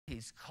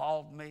He's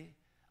called me.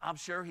 I'm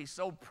sure He's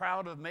so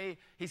proud of me.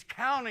 He's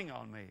counting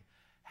on me.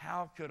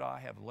 How could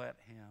I have let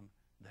Him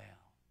down?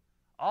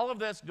 All of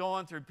this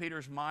going through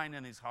Peter's mind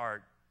and his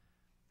heart.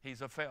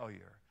 He's a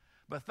failure.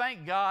 But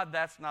thank God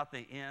that's not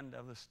the end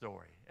of the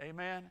story.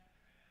 Amen?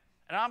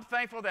 And I'm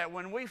thankful that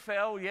when we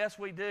fail, yes,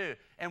 we do,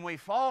 and we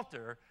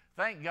falter,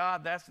 thank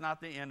God that's not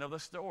the end of the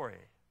story.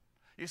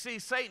 You see,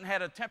 Satan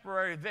had a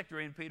temporary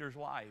victory in Peter's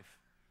life.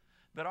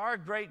 But our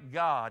great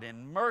God,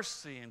 in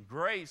mercy and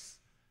grace,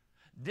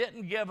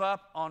 didn't give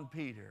up on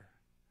Peter.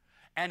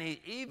 And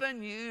He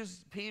even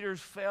used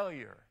Peter's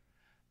failure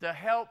to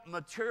help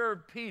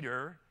mature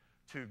Peter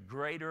to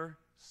greater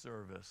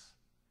service.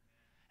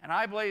 And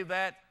I believe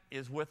that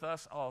is with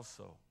us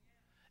also.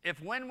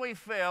 If when we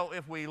fail,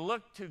 if we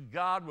look to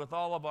God with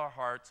all of our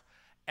hearts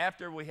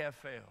after we have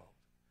failed,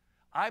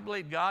 I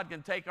believe God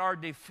can take our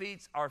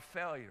defeats, our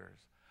failures,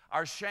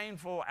 our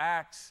shameful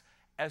acts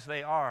as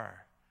they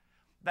are,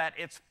 that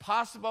it's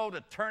possible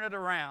to turn it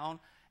around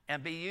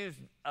and be used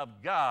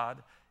of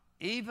God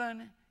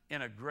even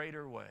in a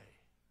greater way.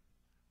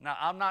 Now,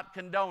 I'm not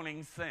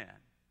condoning sin,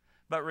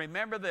 but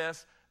remember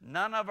this,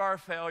 none of our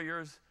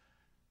failures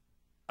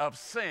of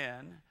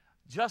sin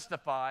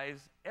justifies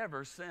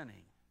ever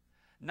sinning.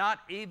 Not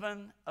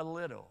even a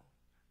little.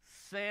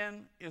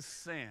 Sin is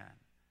sin.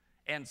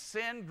 And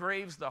sin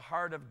grieves the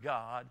heart of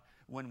God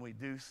when we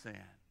do sin.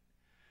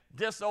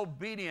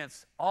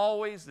 Disobedience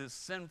always is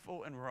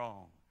sinful and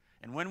wrong.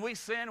 And when we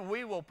sin,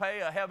 we will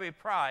pay a heavy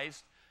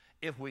price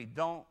if we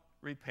don't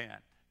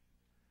repent.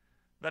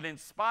 But in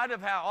spite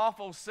of how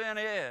awful sin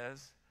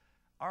is,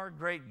 our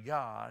great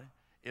God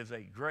is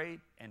a great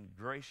and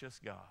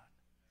gracious God.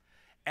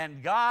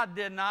 And God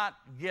did not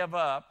give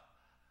up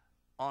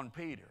on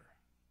Peter.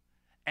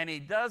 And He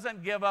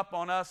doesn't give up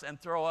on us and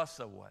throw us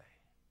away.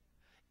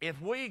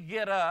 If we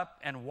get up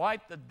and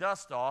wipe the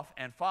dust off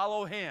and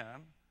follow Him,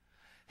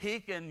 He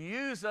can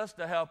use us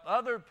to help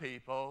other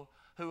people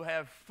who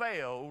have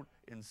failed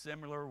in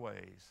similar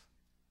ways.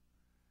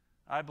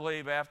 I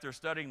believe after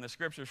studying the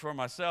Scriptures for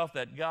myself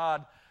that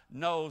God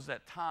knows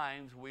at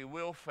times we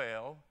will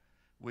fail,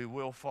 we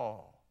will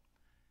fall.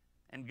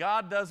 And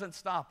God doesn't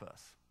stop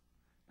us.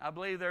 I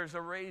believe there's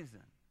a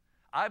reason.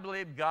 I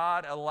believe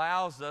God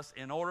allows us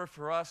in order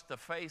for us to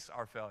face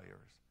our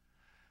failures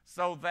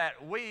so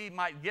that we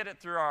might get it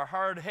through our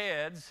hard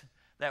heads,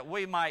 that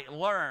we might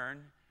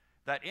learn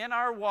that in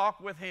our walk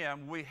with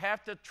Him, we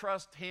have to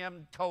trust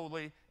Him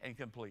totally and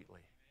completely.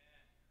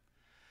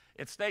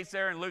 It states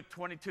there in Luke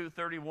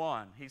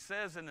 22:31, He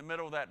says in the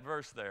middle of that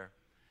verse there,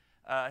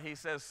 He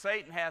says,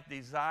 Satan hath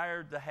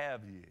desired to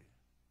have you.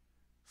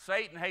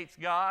 Satan hates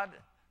God,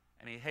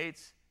 and he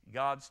hates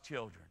God's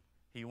children.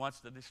 He wants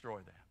to destroy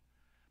them.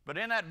 But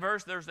in that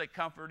verse, there's a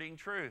comforting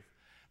truth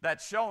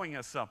that's showing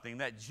us something,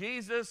 that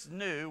Jesus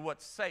knew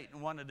what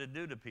Satan wanted to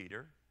do to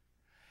Peter,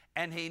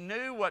 and He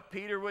knew what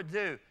Peter would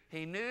do.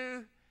 He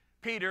knew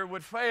Peter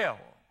would fail,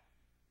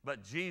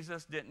 but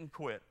Jesus didn't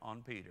quit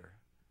on Peter.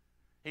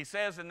 He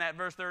says in that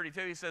verse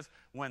 32, He says,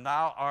 when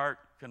thou art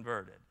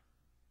converted.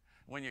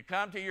 When you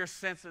come to your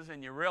senses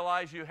and you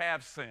realize you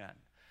have sinned,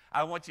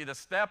 I want you to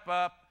step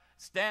up,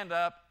 stand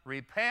up,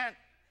 repent,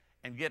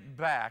 and get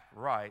back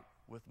right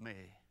with me.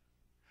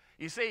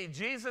 You see,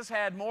 Jesus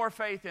had more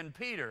faith in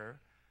Peter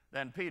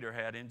than Peter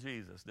had in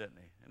Jesus, didn't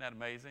he? Isn't that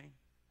amazing?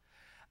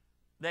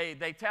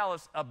 They tell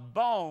us a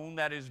bone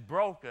that is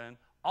broken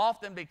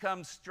often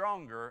becomes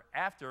stronger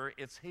after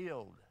it's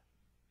healed.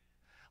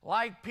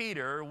 Like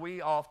Peter,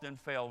 we often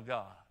fail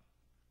God.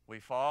 We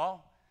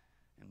fall,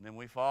 and then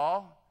we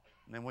fall,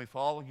 and then we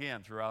fall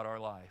again throughout our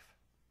life.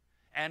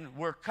 And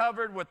we're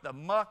covered with the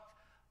muck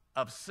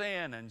of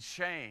sin and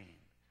shame.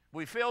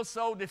 We feel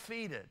so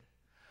defeated.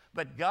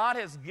 But God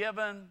has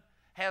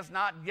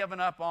not given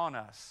up on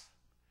us.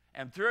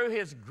 And through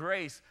His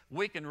grace,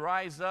 we can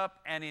rise up,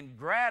 and in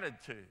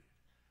gratitude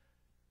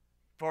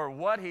for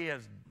what He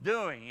is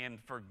doing and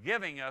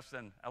forgiving us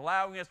and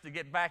allowing us to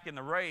get back in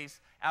the race,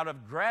 out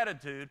of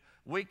gratitude,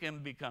 we can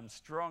become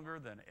stronger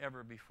than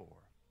ever before.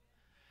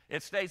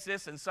 It states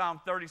this in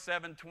Psalm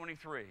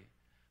 37:23.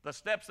 The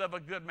steps of a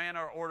good man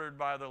are ordered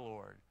by the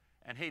Lord,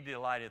 and He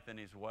delighteth in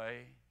His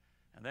way.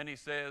 And then He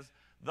says,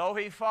 though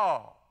he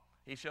fall,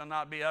 he shall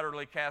not be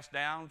utterly cast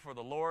down, for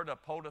the Lord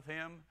upholdeth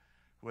him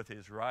with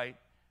His right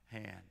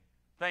hand.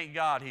 Thank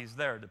God He's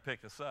there to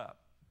pick us up.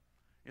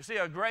 You see,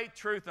 a great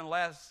truth and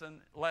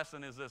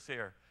lesson is this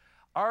here.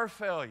 Our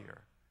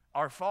failure,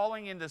 our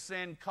falling into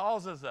sin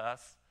causes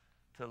us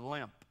to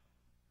limp.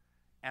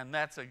 And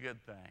that's a good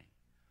thing.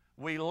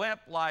 We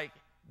limp like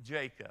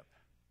Jacob.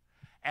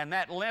 And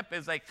that limp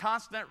is a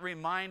constant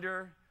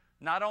reminder,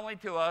 not only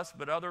to us,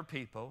 but other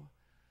people,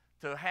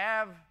 to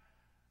have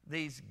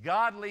these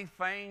godly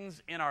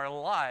things in our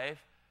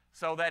life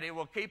so that it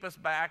will keep us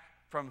back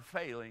from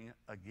failing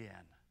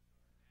again.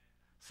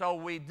 So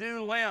we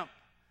do limp,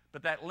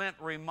 but that limp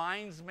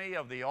reminds me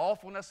of the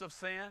awfulness of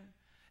sin.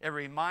 It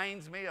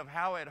reminds me of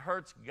how it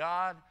hurts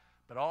God,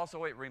 but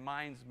also it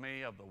reminds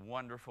me of the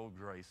wonderful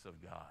grace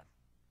of God.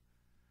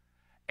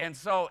 And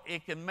so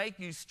it can make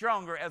you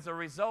stronger as a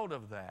result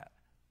of that.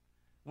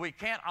 We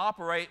can't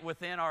operate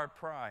within our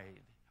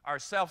pride, our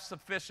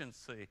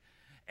self-sufficiency,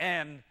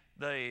 and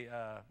the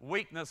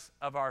weakness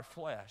of our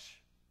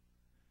flesh.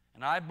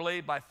 And I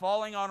believe by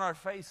falling on our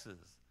faces,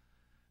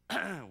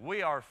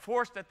 we are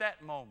forced at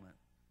that moment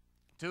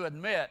to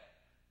admit,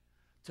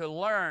 to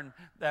learn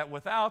that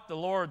without the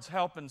Lord's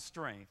help and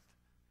strength,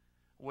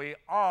 we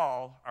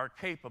all are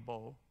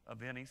capable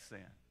of any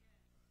sin.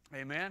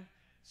 Amen?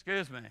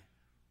 Excuse me.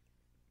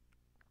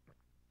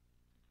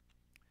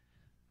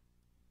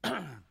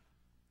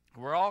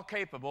 We're all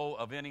capable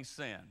of any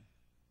sin.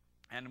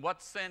 And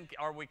what sin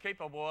are we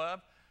capable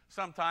of?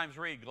 Sometimes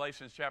read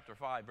Galatians chapter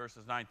 5,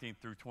 verses 19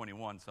 through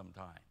 21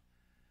 sometime.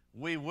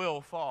 We will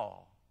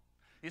fall.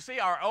 You see,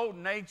 our old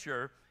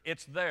nature,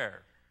 it's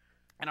there.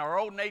 And our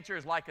old nature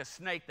is like a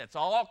snake that's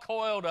all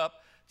coiled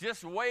up,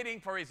 just waiting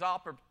for his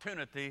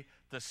opportunity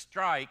to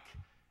strike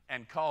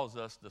and cause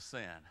us to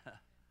sin.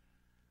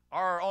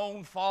 Our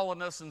own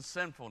fallenness and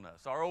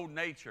sinfulness, our old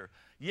nature,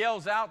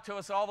 yells out to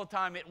us all the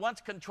time. It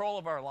wants control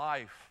of our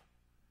life.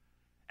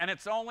 And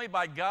it's only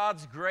by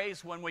God's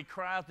grace when we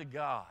cry out to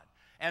God,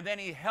 and then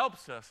he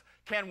helps us,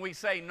 can we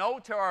say no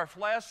to our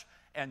flesh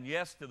and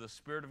yes to the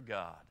Spirit of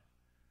God.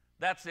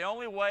 That's the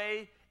only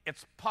way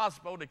it's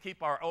possible to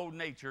keep our old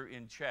nature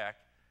in check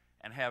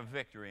and have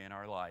victory in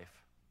our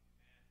life.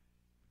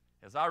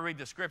 As I read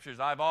the Scriptures,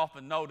 I've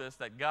often noticed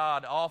that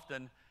God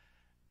often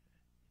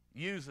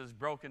uses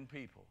broken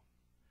people,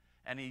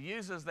 and he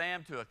uses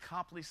them to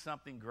accomplish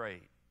something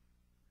great.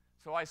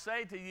 So I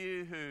say to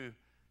you who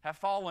have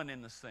fallen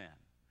in the sin,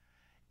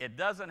 it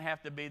doesn't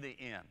have to be the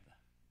end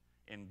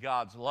in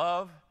God's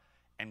love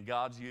and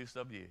God's use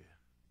of you.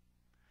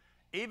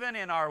 Even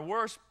in our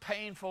worst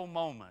painful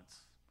moments,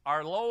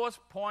 our lowest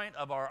point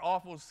of our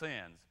awful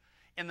sins,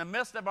 in the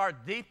midst of our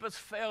deepest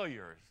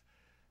failures,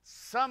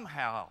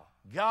 somehow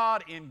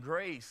God in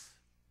grace,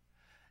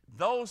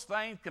 those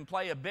things can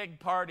play a big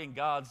part in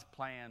God's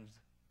plans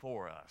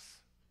for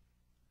us.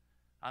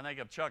 I think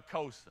of Chuck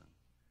Colson,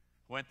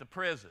 went to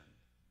prison.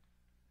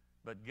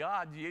 But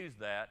God used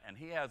that, and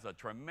he has a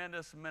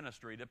tremendous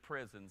ministry to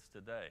prisons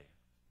today.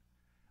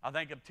 I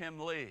think of Tim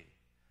Lee,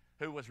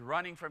 who was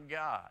running from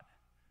God,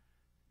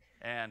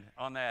 and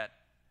on that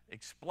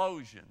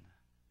explosion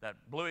that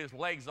blew his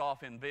legs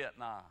off in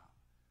Vietnam,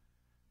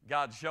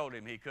 God showed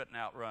him he couldn't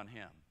outrun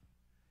him.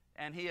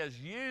 And he has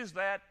used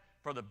that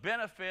for the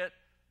benefit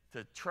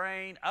to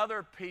train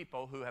other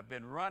people who have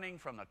been running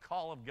from the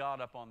call of God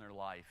up on their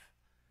life.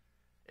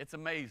 It's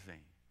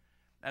amazing.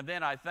 And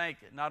then I think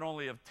not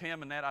only of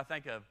Tim and that, I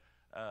think of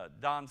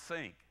Don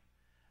Sink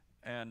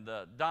and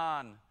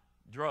Don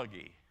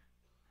Druggy.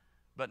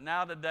 But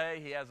now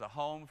today he has a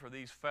home for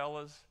these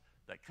fellas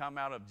that come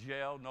out of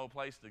jail, no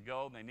place to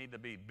go. They need to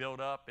be built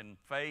up in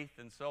faith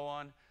and so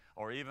on,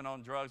 or even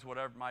on drugs,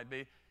 whatever it might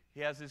be.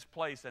 He has his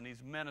place, and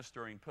he's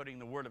ministering, putting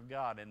the Word of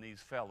God in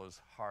these fellas'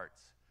 hearts.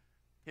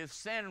 His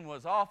sin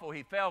was awful.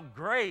 He fell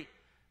great,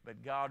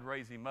 but God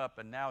raised him up,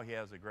 and now he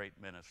has a great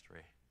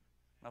ministry.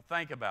 Now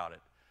think about it.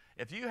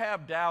 If you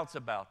have doubts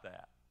about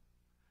that,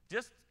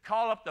 just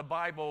call up the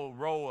Bible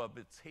row of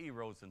its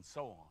heroes and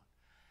so on.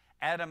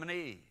 Adam and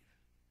Eve,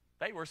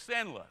 they were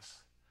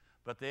sinless,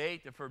 but they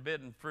ate the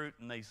forbidden fruit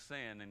and they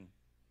sinned and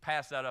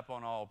passed that up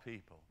on all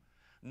people.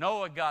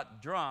 Noah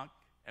got drunk,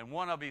 and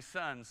one of his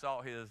sons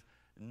saw his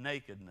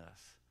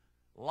nakedness.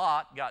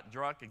 Lot got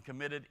drunk and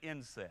committed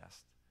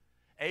incest.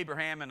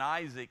 Abraham and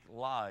Isaac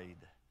lied.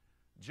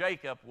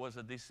 Jacob was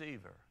a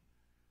deceiver.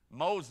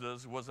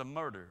 Moses was a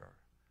murderer.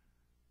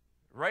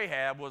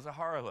 Rahab was a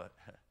harlot.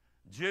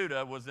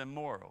 Judah was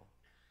immoral.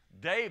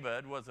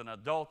 David was an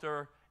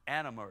adulterer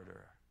and a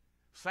murderer.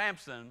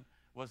 Samson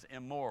was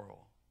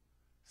immoral.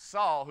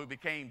 Saul, who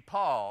became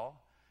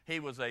Paul,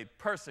 he was a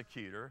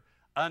persecutor,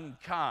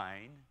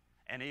 unkind,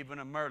 and even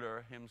a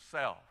murderer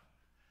himself.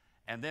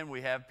 And then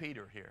we have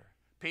Peter here.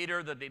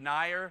 Peter the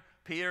denier,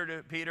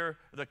 Peter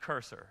the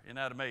curser. Isn't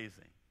that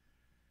amazing?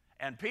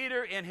 And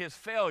Peter, in his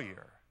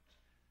failure,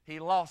 he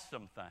lost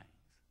some things.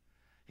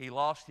 He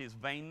lost his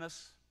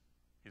vainness,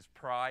 his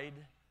pride,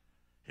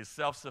 his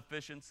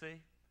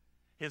self-sufficiency,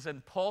 his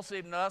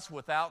impulsiveness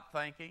without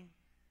thinking,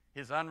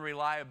 his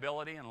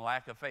unreliability and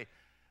lack of faith.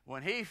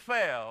 When he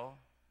fell,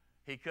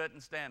 he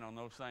couldn't stand on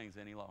those things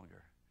any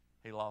longer.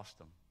 He lost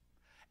them.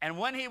 And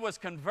when he was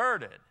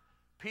converted,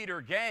 Peter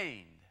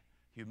gained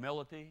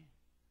humility,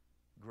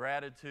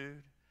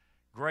 gratitude,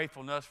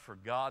 gratefulness for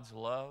God's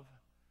love,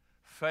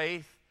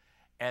 faith,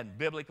 and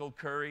biblical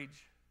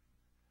courage,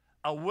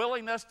 a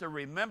willingness to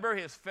remember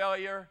his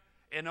failure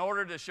in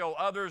order to show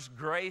others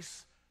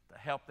grace to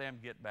help them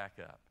get back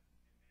up.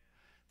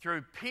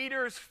 Through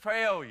Peter's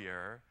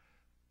failure,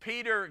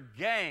 Peter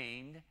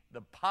gained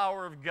the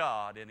power of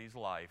God in his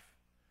life.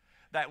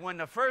 That when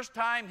the first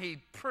time he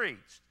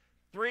preached,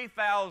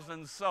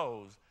 3,000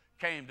 souls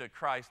came to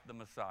Christ the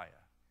Messiah,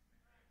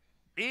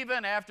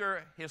 even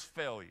after his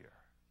failure.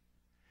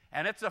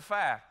 And it's a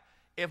fact.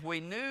 If we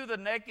knew the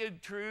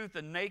naked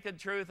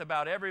truth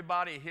about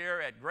everybody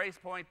here at Grace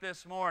Point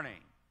this morning,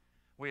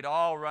 we'd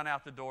all run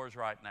out the doors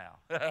right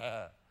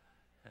now.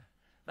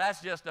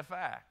 That's just a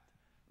fact.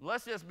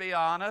 Let's just be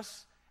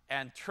honest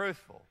and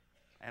truthful.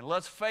 And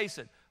let's face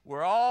it,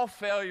 we're all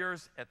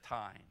failures at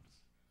times.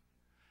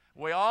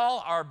 We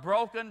all are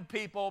broken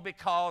people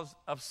because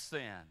of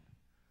sin.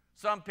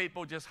 Some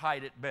people just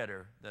hide it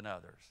better than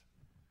others.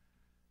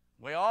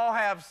 We all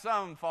have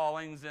some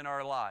fallings in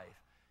our life,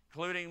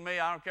 including me.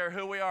 I don't care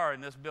who we are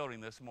in this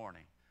building this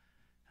morning.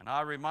 And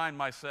I remind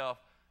myself,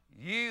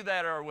 you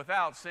that are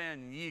without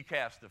sin, you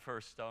cast the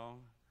first stone.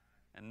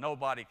 And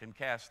nobody can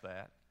cast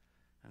that.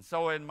 And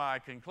so in my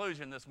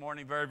conclusion this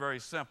morning, very, very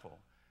simple.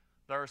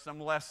 There are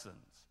some lessons.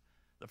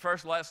 The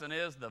first lesson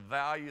is the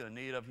value and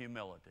need of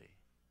humility.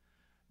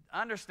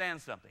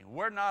 Understand something.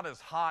 We're not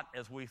as hot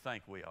as we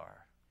think we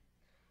are.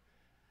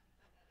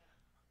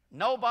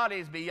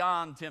 Nobody's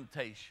beyond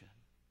temptation.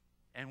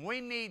 And we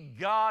need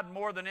God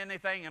more than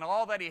anything and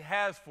all that He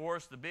has for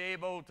us to be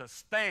able to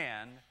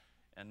stand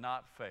and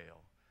not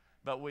fail.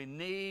 But we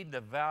need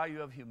the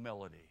value of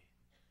humility.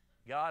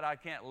 God, I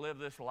can't live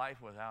this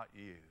life without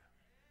you.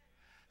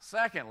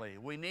 Secondly,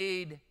 we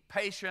need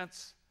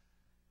patience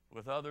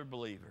with other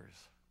believers.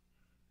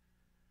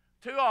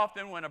 Too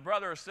often when a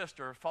brother or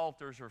sister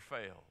falters or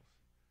fails,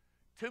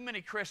 too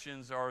many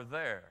Christians are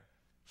there,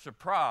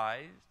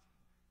 surprised,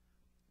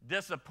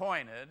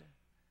 disappointed,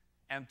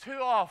 and too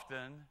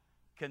often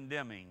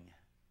condemning.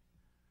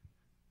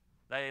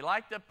 They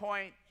like to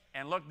point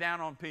and look down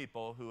on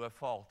people who have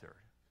faltered.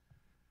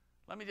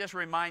 Let me just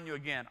remind you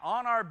again,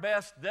 on our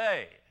best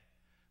day,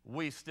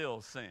 we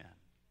still sin.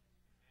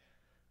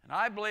 And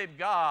I believe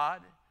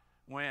God,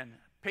 when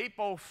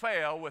people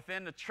fail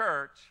within the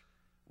church,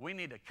 we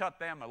need to cut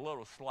them a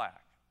little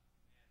slack.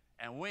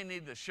 And we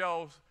need to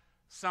show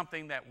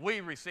something that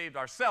we received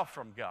ourselves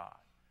from God,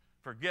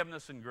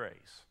 forgiveness and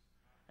grace.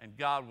 And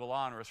God will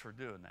honor us for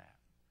doing that.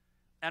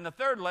 And the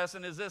third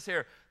lesson is this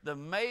here, the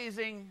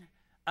amazing,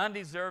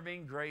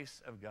 undeserving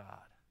grace of God.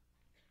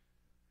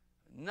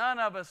 None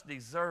of us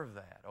deserve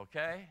that,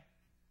 okay?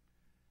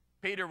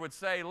 Peter would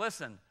say,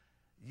 listen,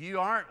 you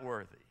aren't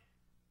worthy,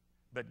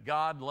 but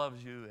God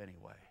loves you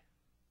anyway.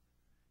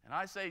 And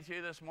I say to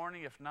you this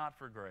morning, if not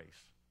for grace.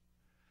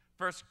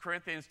 1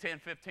 Corinthians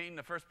 10:15,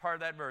 the first part of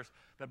that verse,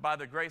 that by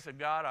the grace of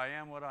God I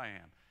am what I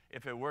am.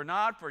 If it were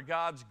not for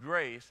God's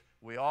grace,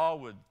 we all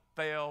would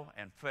fail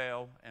and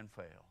fail and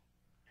fail.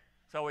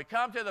 So we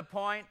come to the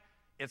point,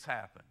 it's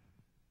happened.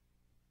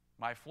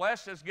 My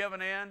flesh has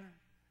given in.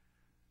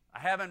 I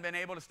haven't been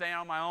able to stay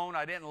on my own.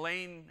 I didn't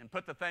lean and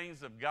put the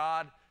things of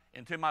God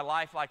into my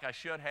life like I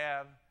should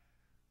have.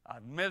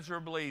 I've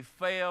miserably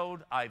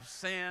failed. I've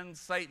sinned.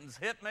 Satan's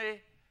hit me.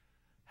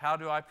 How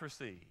do I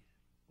proceed?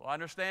 Well,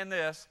 understand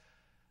this.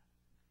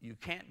 You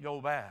can't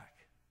go back.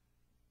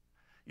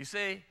 You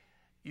see,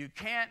 you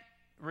can't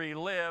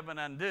relive and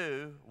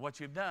undo what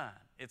you've done.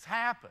 It's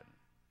happened.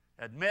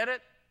 Admit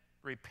it,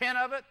 repent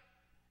of it,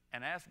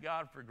 and ask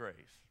God for grace.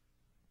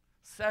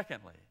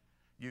 Secondly,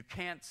 you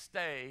can't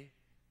stay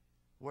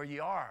where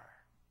you are.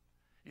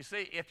 You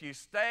see, if you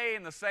stay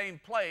in the same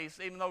place,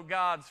 even though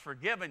God's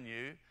forgiven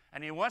you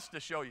and He wants to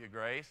show you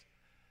grace,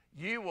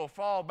 you will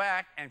fall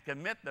back and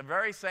commit the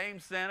very same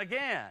sin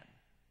again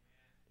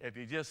if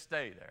you just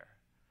stay there.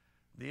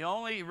 The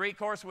only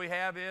recourse we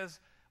have is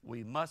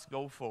we must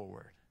go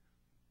forward.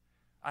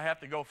 I have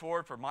to go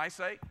forward for my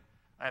sake.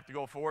 I have to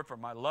go forward for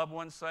my loved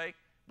one's sake.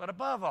 But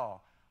above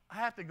all, I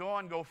have to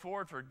go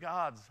forward for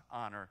God's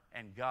honor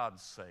and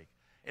God's sake.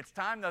 It's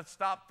time to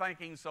stop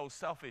thinking so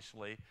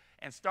selfishly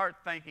and start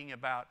thinking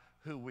about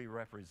who we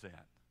represent.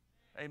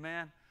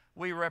 Amen?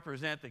 We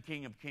represent the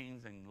King of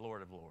Kings and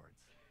Lord of Lords.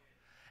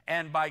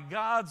 And by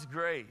God's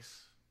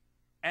grace,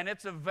 and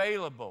it's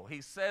available,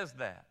 He says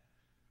that.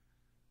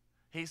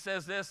 He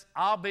says this,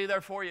 I'll be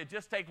there for you.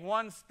 Just take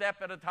one step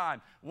at a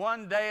time,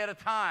 one day at a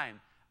time.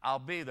 I'll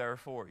be there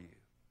for you.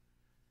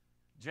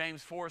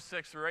 James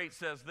 4:6-8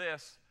 says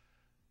this,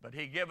 but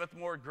He giveth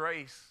more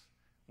grace.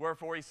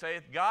 Wherefore He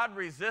saith, God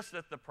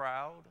resisteth the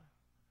proud.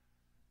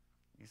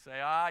 You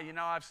say,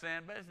 I've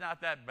sinned, but it's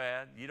not that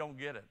bad. You don't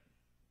get it.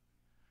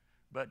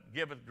 But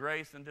giveth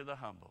grace unto the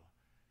humble.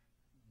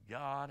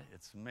 God,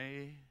 it's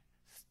me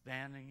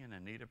standing in the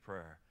need of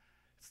prayer.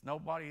 It's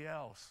nobody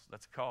else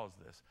that's caused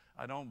this.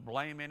 I don't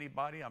blame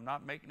anybody. I'm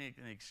not making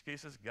any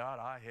excuses. God,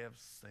 I have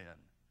sinned.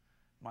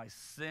 My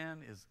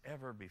sin is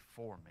ever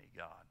before me,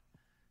 God.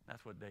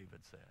 That's what David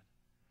said.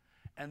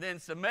 And then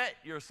submit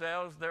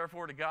yourselves,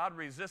 therefore, to God.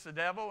 Resist the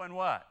devil, and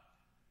what?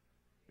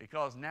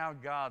 Because now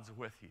God's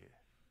with you.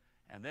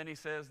 And then he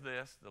says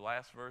this, the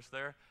last verse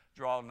there,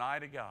 draw nigh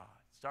to God.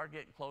 Start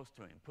getting close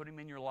to Him. Put Him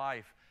in your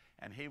life,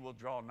 and He will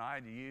draw nigh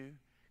to you.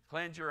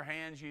 Cleanse your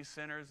hands, you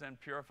sinners, and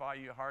purify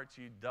your hearts,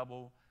 you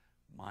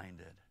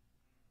double-minded.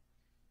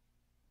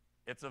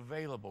 It's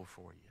available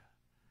for you.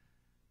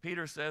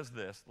 Peter says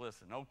this,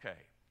 listen, okay,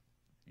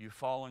 you've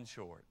fallen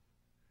short.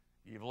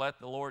 You've let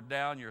the Lord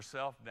down,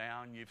 yourself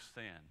down, you've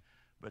sinned.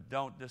 But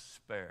don't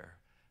despair.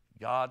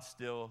 God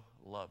still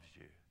loves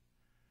you.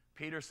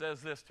 Peter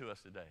says this to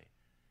us today.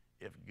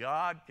 If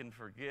God can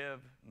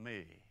forgive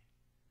me,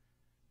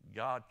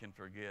 God can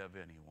forgive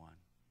anyone.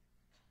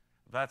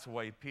 That's the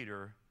way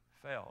Peter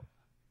felt.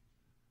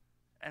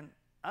 And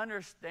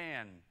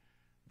understand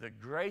the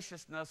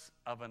graciousness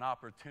of an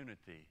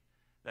opportunity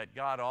that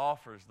God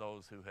offers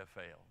those who have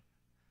failed.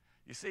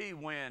 You see,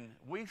 when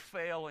we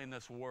fail in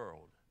this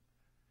world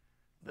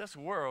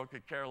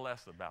could care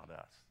less about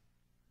us.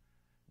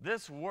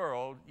 This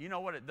world, you know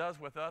what it does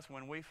with us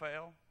when we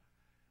fail?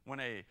 When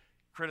they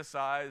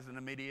criticize and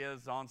the media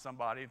is on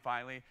somebody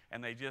finally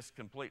and they just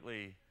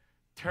completely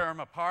tear them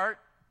apart,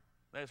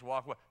 they just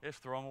walk away. They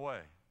just throw them away.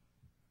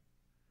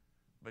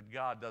 But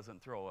God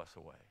doesn't throw us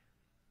away.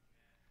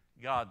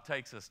 God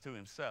takes us to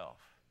himself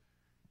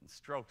and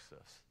strokes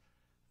us,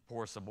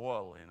 pours some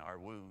oil in our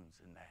wounds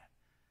and that.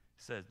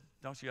 He says,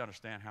 don't you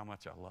understand how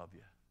much I love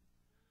you?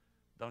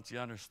 Don't you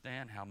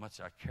understand how much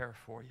I care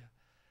for you?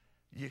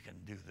 You can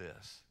do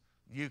this.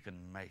 You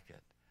can make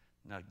it.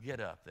 Now get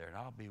up there and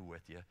I'll be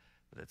with you,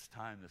 but it's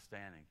time to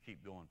stand and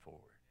keep going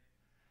forward.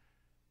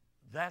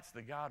 That's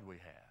the God we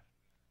have.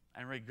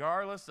 And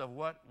regardless of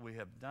what we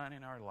have done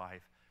in our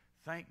life,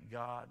 thank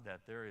God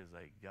that there is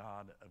a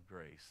God of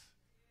grace.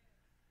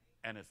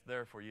 And it's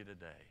there for you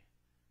today.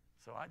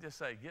 So I just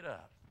say, get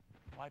up,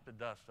 wipe the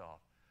dust off,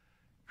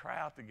 cry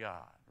out to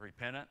God,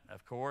 repentant,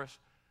 of course,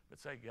 but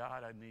say,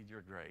 God, I need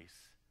your grace,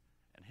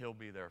 and he'll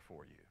be there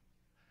for you.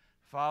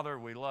 Father,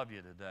 we love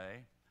you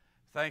today.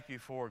 Thank you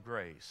for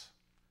grace.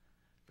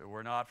 If it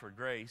were not for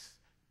grace,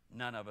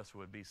 none of us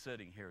would be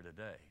sitting here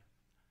today.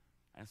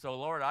 And so,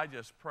 Lord, I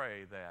just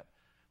pray that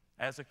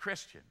as a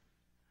Christian,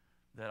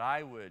 that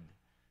I would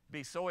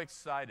be so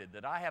excited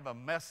that I have a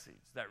message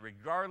that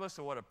regardless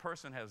of what a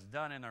person has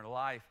done in their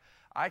life,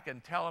 I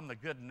can tell them the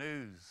good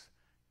news,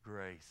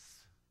 grace.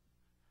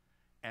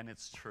 And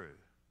it's true.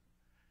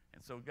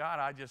 And so, God,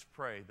 I just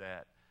pray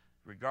that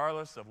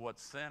regardless of what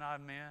sin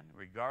I'm in,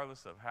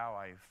 regardless of how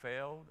I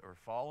failed or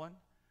fallen,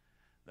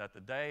 that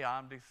the day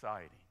I'm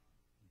deciding,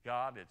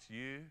 God, it's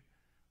you,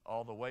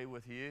 all the way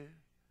with you,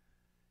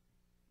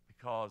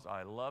 because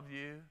I love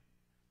you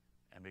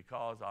and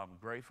because I'm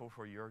grateful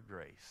for your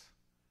grace.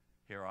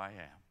 Here I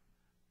am.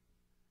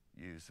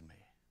 Use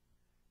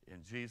me. In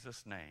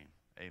Jesus' name,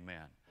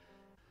 amen.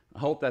 I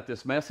hope that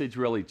this message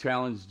really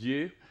challenged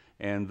you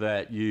and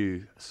that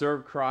you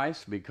serve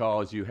Christ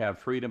because you have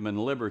freedom and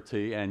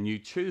liberty, and you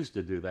choose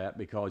to do that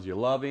because you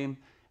love him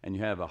and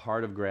you have a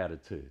heart of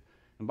gratitude.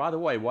 And by the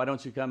way, why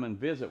don't you come and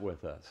visit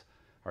with us?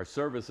 Our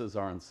services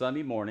are on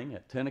Sunday morning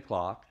at 10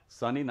 o'clock,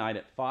 Sunday night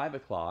at 5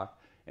 o'clock,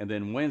 and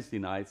then Wednesday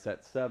nights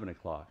at 7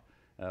 o'clock.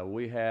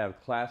 We have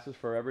classes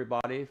for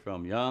everybody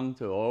from young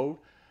to old,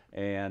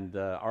 and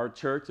our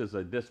church is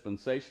a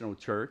dispensational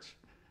church.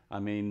 I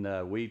mean,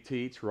 we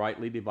teach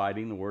rightly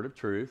dividing the word of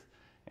truth.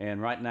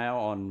 And right now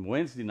on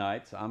Wednesday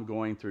nights, I'm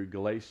going through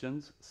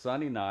Galatians,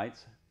 Sunday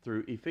nights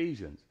through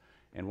Ephesians.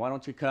 And why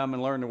don't you come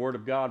and learn the Word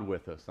of God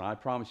with us? And I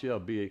promise you it'll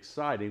be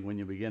exciting when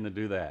you begin to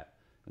do that.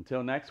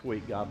 Until next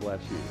week, God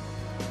bless you.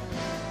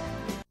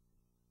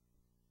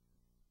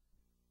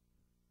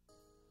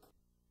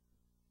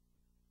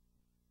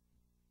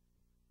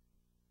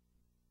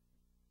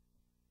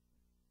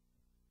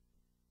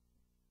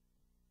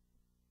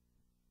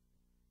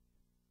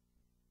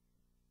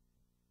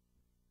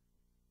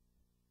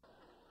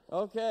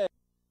 Okay.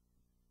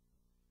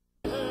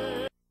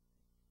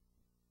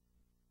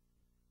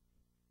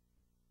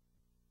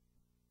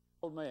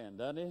 Old man,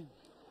 doesn't he?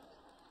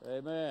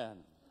 Amen.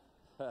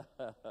 I'm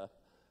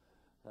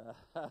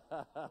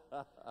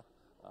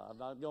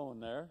not going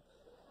there.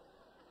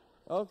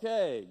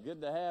 Okay,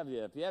 good to have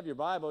you. If you have your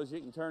Bibles, you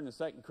can turn to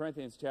 2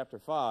 Corinthians chapter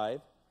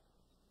 5.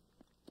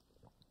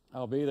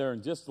 I'll be there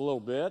in just a little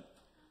bit.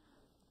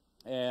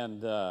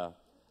 And I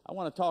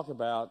want to talk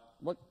about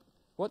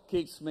what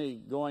keeps me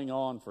going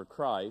on for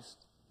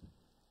Christ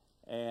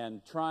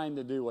and trying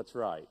to do what's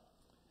right.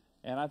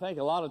 And I think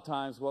a lot of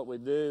times what we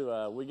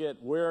do, we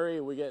get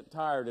weary, we get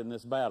tired in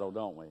this battle,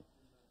 don't we?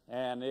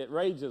 And it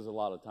rages a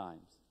lot of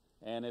times.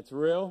 And it's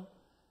real.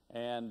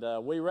 And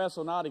we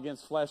wrestle not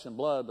against flesh and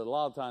blood, but a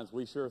lot of times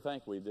we sure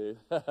think we do.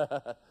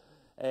 But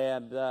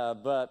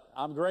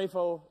I'm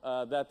grateful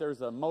that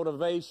there's a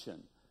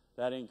motivation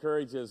that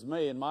encourages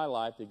me in my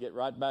life to get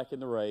right back in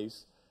the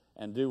race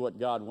and do what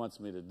God wants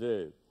me to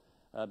do.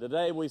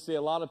 Today we see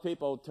a lot of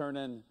people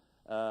turning,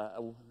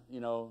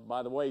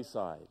 by the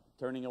wayside,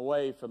 turning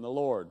away from the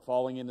Lord,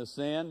 falling into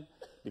sin,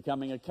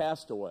 becoming a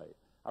castaway.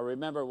 I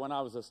remember when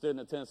I was a student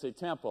at Tennessee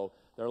Temple,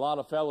 there are a lot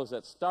of fellows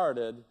that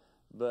started,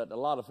 but a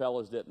lot of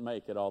fellows didn't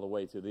make it all the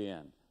way to the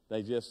end.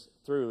 They just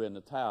threw in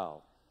the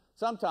towel.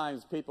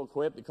 Sometimes people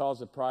quit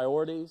because of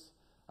priorities.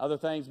 Other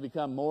things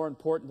become more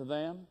important to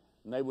them,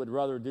 and they would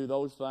rather do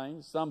those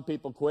things. Some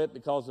people quit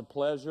because of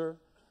pleasure.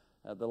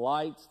 The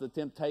lights, the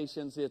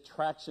temptations, the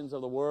attractions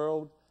of the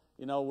world.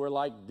 You know, we're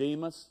like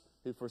Demas,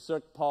 who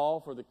forsook Paul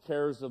for the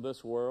cares of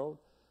this world.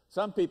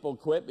 Some people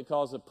quit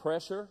because of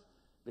pressure,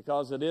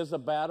 because it is a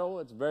battle.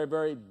 It's very,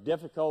 very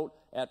difficult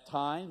at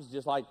times,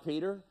 just like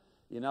Peter.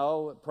 You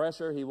know,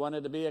 pressure, he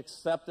wanted to be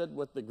accepted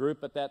with the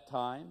group at that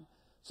time.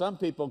 Some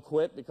people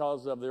quit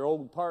because of their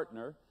old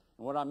partner.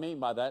 And what I mean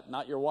by that,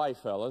 not your wife,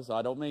 fellas.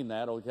 I don't mean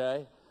that,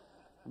 okay?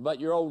 But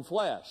your old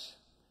flesh.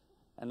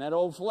 And that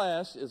old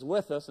flesh is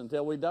with us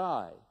until we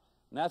die.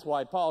 And that's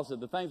why Paul said,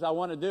 the things I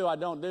want to do, I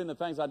don't do, and the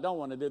things I don't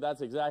want to do,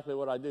 that's exactly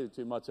what I do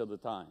too much of the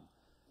time.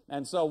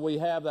 And so we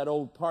have that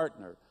old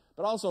partner.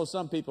 But also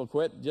some people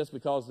quit just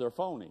because they're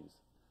phonies.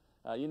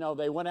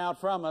 They went out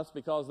from us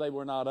because they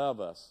were not of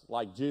us,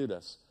 like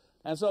Judas.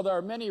 And so there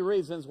are many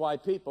reasons why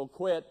people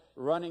quit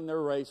running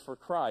their race for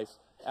Christ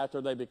after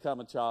they become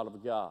a child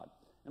of God.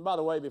 And by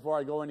the way, before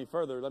I go any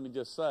further, let me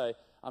just say,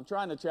 I'm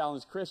trying to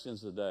challenge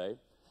Christians today,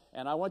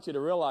 and I want you to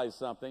realize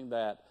something,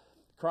 that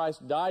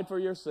Christ died for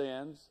your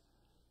sins,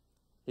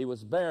 He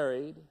was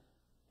buried,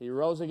 He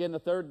rose again the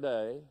third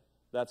day.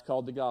 That's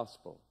called the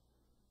gospel.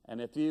 And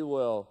if you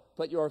will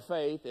put your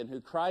faith in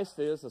who Christ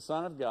is, the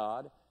Son of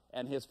God,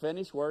 and His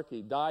finished work,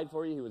 He died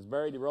for you, He was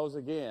buried, He rose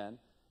again.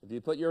 If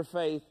you put your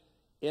faith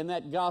in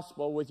that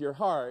gospel with your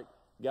heart,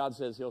 God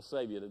says He'll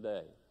save you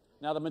today.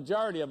 Now, the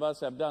majority of us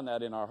have done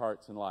that in our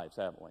hearts and lives,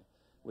 haven't we?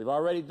 We've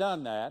already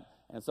done that,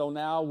 and so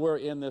now we're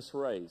in this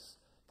race.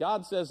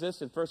 God says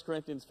this in 1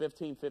 Corinthians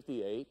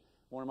 15:58,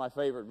 one of my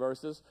favorite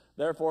verses.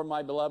 Therefore,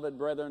 my beloved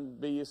brethren,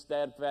 be ye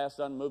steadfast,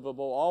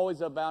 unmovable, always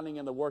abounding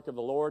in the work of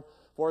the Lord,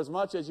 for as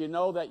much as you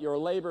know that your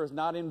labor is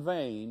not in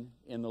vain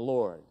in the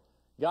Lord.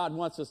 God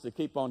wants us to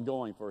keep on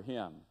going for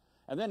Him.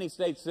 And then He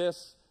states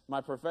this.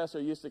 My professor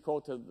used to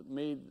quote to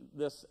me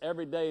this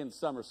every day in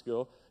summer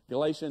school,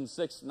 Galatians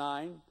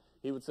 6:9.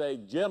 He would say,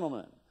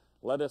 gentlemen,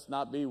 let us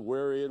not be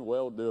weary in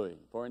well-doing,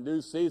 for in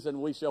due season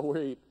we shall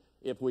reap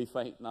if we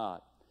faint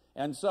not.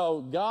 And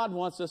so God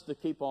wants us to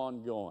keep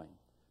on going.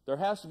 There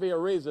has to be a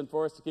reason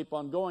for us to keep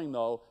on going,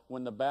 though,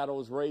 when the battle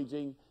is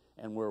raging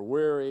and we're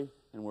weary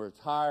and we're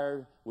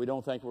tired, we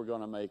don't think we're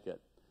going to make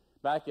it.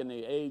 Back in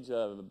the age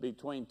of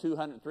between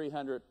 200 and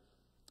 300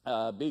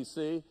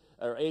 BC,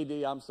 or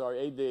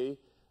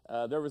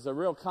AD, there was a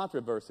real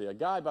controversy. A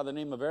guy by the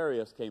name of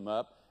Arius came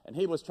up, and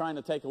he was trying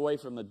to take away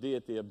from the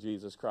deity of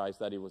Jesus Christ,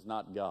 that He was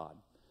not God.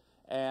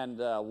 And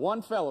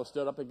one fellow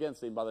stood up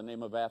against him by the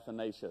name of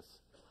Athanasius.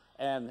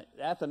 And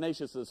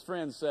Athanasius'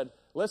 friends said,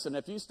 listen,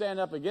 if you stand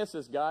up against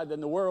this guy, then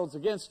the world's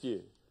against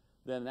you.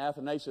 Then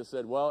Athanasius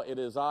said, well, it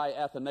is I,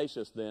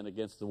 Athanasius, then,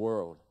 against the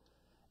world.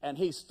 And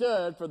he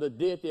stood for the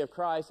deity of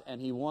Christ, and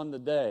he won the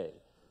day.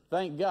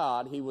 Thank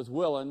God he was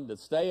willing to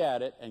stay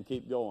at it and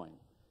keep going.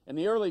 In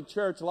the early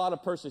church, a lot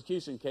of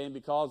persecution came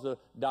because of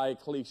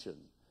Diocletian.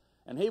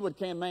 And he would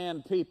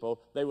command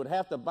people, they would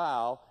have to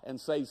bow and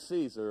say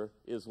Caesar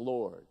is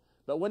Lord.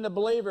 But when the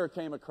believer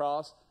came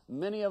across,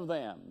 many of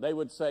them, they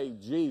would say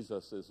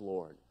Jesus is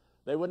Lord.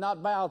 They would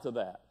not bow to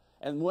that.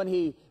 And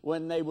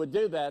when they would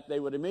do that,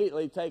 they would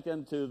immediately take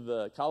him to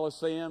the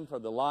Colosseum for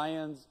the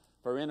lions,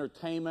 for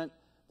entertainment,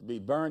 to be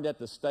burned at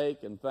the stake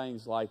and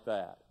things like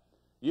that.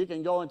 You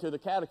can go into the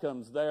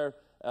catacombs there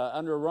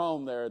under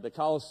Rome there, the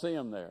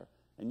Colosseum there,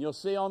 and you'll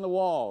see on the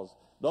walls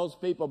those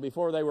people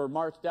before they were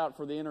marched out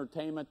for the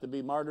entertainment to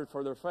be martyred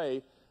for their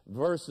faith,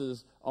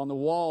 verses on the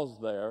walls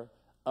there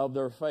of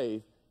their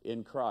faith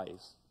in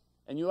Christ.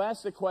 And you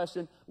ask the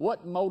question,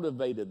 what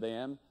motivated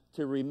them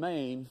to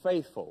remain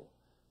faithful?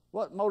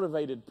 What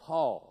motivated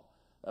Paul?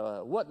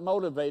 What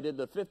motivated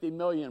the 50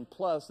 million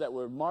plus that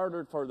were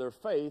martyred for their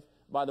faith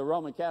by the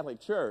Roman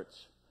Catholic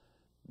Church?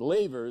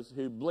 Believers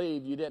who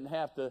believed you didn't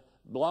have to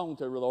belong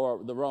to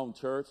the Roman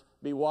Church,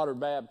 be water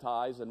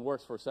baptized and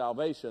works for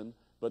salvation,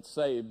 but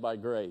saved by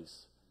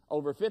grace.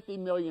 Over 50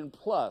 million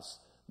plus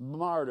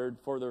martyred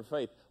for their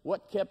faith.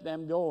 What kept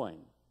them going?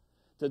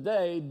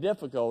 Today,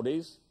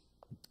 difficulties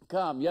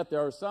come, yet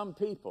there are some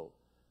people,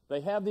 they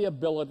have the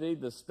ability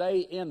to stay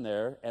in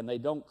there and they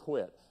don't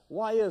quit.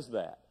 Why is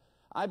that?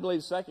 I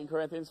believe 2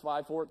 Corinthians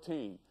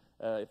 5:14.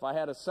 If I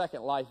had a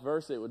second life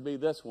verse, it would be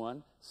this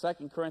one.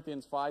 2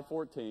 Corinthians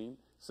 5:14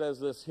 says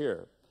this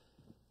here.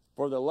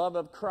 For the love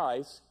of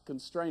Christ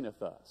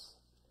constraineth us.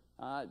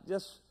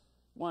 Just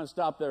want to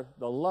stop there.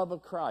 The love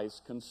of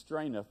Christ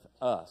constraineth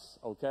us,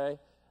 okay?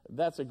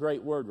 That's a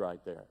great word right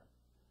there.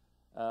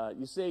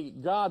 You see,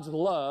 God's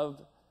love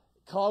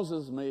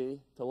causes me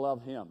to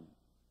love Him.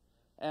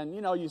 And,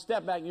 you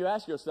step back and you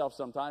ask yourself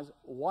sometimes,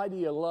 why do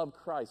you love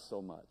Christ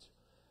so much?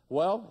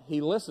 Well,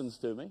 He listens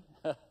to me.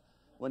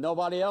 When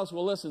nobody else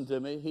will listen to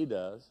me, He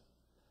does.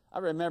 I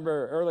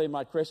remember early in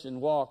my Christian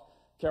walk,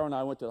 Carol and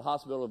I went to the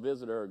hospital to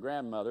visit her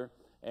grandmother,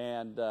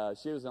 and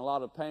she was in a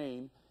lot of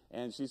pain,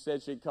 and she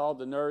said she'd called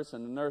the nurse,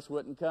 and the nurse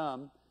wouldn't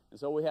come, and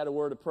so we had a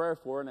word of prayer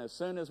for her, and as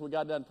soon as we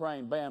got done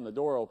praying, bam, the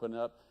door opened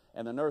up,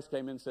 and the nurse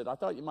came in and said, I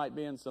thought you might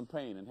be in some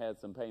pain, and had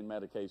some pain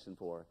medication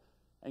for her.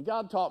 And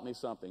God taught me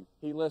something.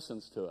 He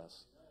listens to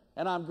us,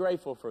 and I'm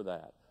grateful for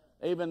that.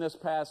 Even this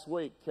past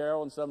week,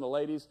 Carol and some of the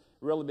ladies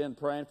really been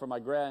praying for my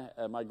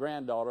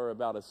granddaughter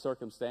about a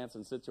circumstance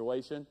and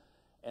situation,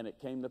 and it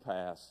came to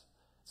pass.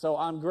 So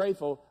I'm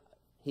grateful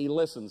He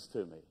listens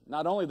to me.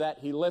 Not only that,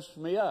 He lifts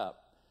me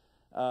up.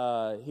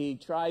 He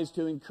tries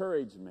to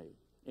encourage me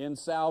in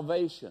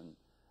salvation,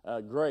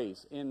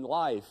 grace, in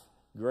life,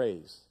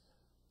 grace.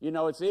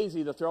 It's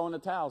easy to throw in the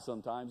towel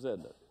sometimes,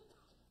 isn't it?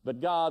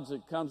 But God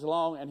comes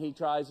along and He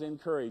tries to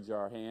encourage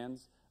our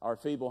hands, our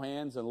feeble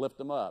hands, and lift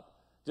them up.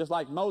 Just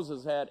like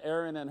Moses had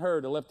Aaron and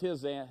Hur to lift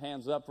his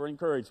hands up for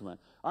encouragement.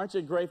 Aren't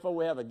you grateful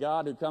we have a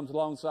God who comes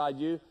alongside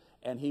you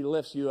and he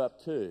lifts you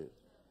up too.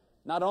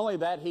 Not only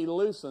that, he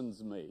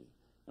loosens me.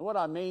 And what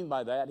I mean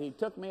by that, he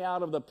took me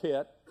out of the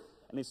pit,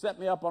 and he set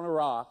me up on a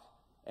rock,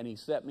 and he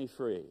set me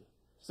free.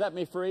 Set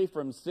me free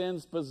from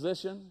sin's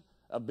position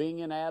of being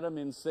in Adam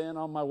in sin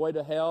on my way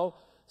to hell,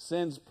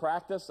 sin's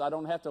practice, I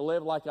don't have to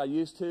live like I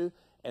used to,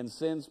 and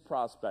sin's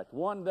prospect.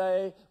 One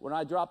day, when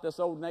I drop this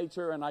old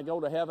nature and I go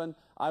to heaven,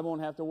 I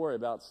won't have to worry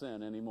about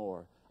sin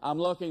anymore. I'm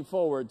looking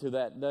forward to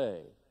that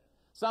day.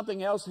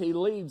 Something else, he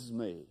leads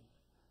me.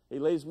 He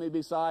leads me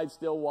beside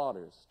still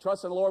waters.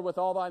 Trust in the Lord with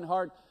all thine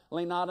heart.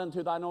 Lean not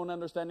unto thine own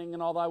understanding.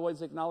 In all thy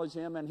ways acknowledge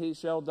him, and he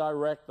shall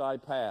direct thy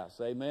paths.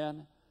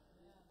 Amen?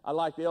 I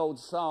like the old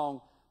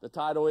song. The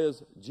title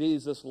is,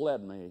 Jesus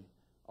Led Me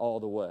All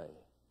the Way.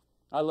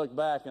 I look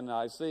back and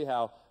I see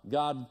how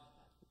God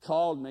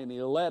called me and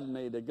he led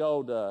me to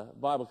go to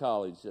Bible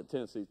college at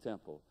Tennessee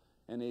Temple.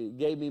 And he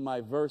gave me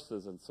my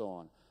verses and so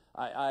on.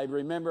 I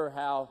remember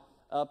how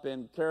up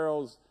in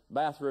Carol's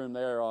bathroom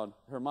there on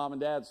her mom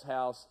and dad's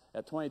house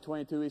at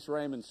 2022 East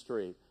Raymond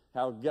Street,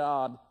 how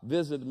God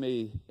visited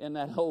me in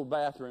that old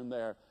bathroom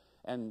there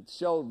and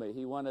showed me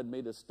he wanted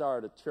me to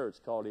start a church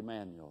called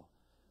Emmanuel.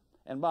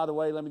 And by the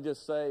way, let me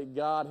just say,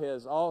 God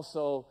has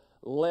also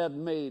led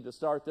me to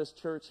start this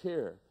church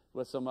here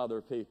with some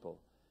other people.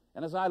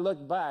 And as I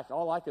look back,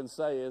 all I can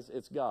say is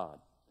it's God.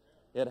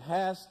 It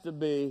has to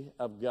be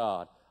of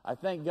God. I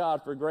thank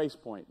God for Grace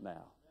Point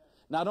now.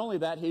 Not only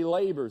that, he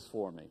labors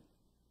for me.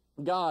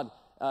 God,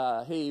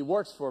 he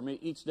works for me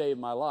each day of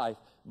my life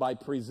by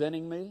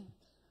presenting me.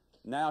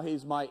 Now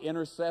he's my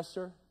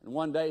intercessor, and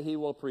one day he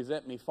will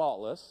present me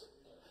faultless.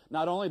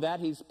 Not only that,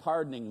 he's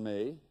pardoning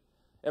me.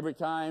 Every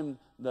time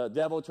the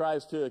devil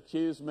tries to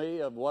accuse me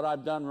of what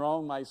I've done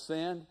wrong, my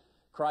sin,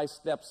 Christ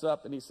steps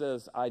up and he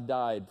says, I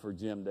died for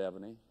Jim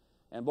Devaney.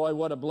 And boy,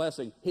 what a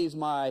blessing. He's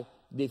my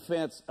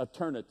defense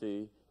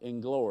eternity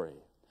in glory.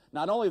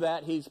 Not only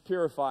that, he's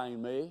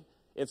purifying me.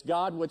 It's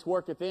God which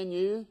worketh in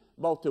you,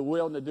 both to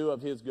will and to do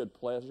of his good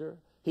pleasure.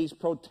 He's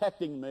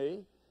protecting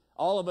me.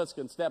 All of us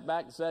can step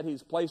back and say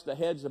he's placed a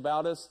hedge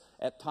about us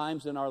at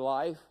times in our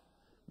life,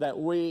 that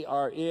we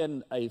are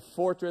in a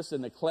fortress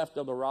in the cleft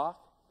of the rock.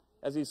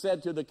 As he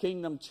said to the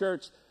kingdom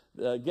church,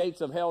 the gates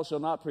of hell shall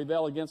not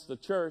prevail against the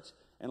church,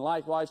 and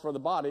likewise for the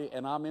body,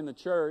 and I'm in the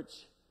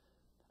church.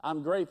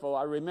 I'm grateful.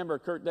 I remember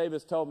Kurt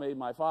Davis told me,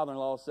 my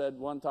father-in-law said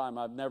one time,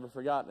 I've never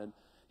forgotten it,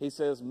 he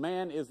says,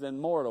 man is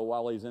immortal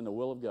while he's in the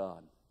will of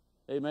God.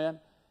 Amen?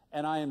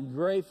 And I am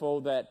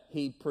grateful that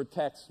he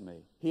protects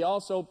me. He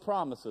also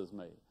promises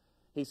me.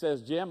 He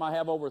says, Jim, I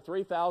have over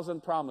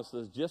 3,000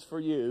 promises just for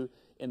you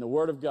in the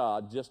Word of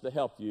God, just to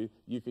help you,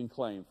 you can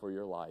claim for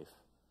your life.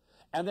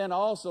 And then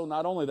also,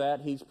 not only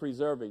that, he's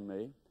preserving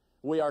me.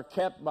 We are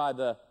kept by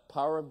the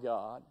power of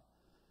God.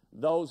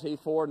 Those he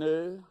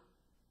foreknew,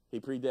 he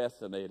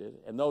predestinated.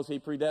 And those he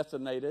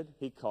predestinated,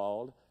 he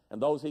called.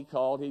 And those he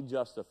called, he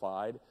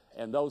justified.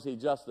 And those he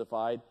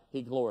justified,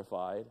 he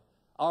glorified.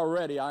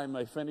 Already I am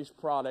a finished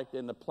product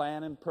in the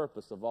plan and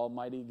purpose of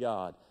Almighty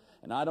God.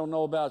 And I don't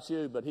know about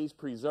you, but he's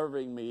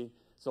preserving me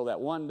so that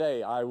one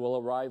day I will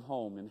arrive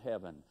home in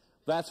heaven.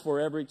 That's for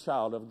every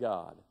child of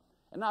God.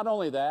 And not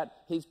only that,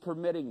 he's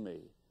permitting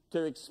me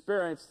to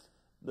experience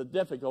the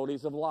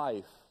difficulties of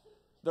life.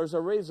 There's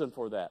a reason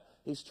for that.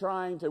 He's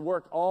trying to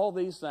work all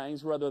these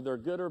things, whether they're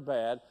good or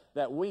bad,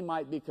 that we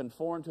might be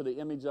conformed to the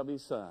image of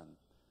his Son.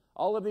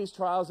 All of these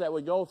trials that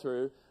we go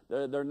through,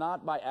 they're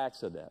not by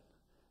accident.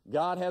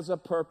 God has a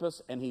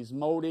purpose, and he's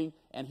molding,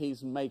 and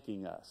he's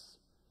making us.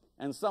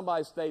 And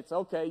somebody states,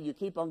 okay, you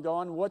keep on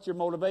going, what's your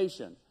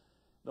motivation?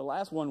 The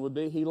last one would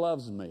be, he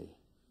loves me.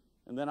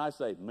 And then I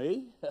say,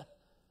 me?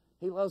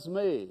 He loves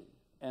me.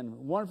 And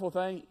wonderful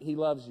thing, he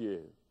loves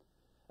you.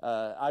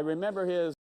 I remember his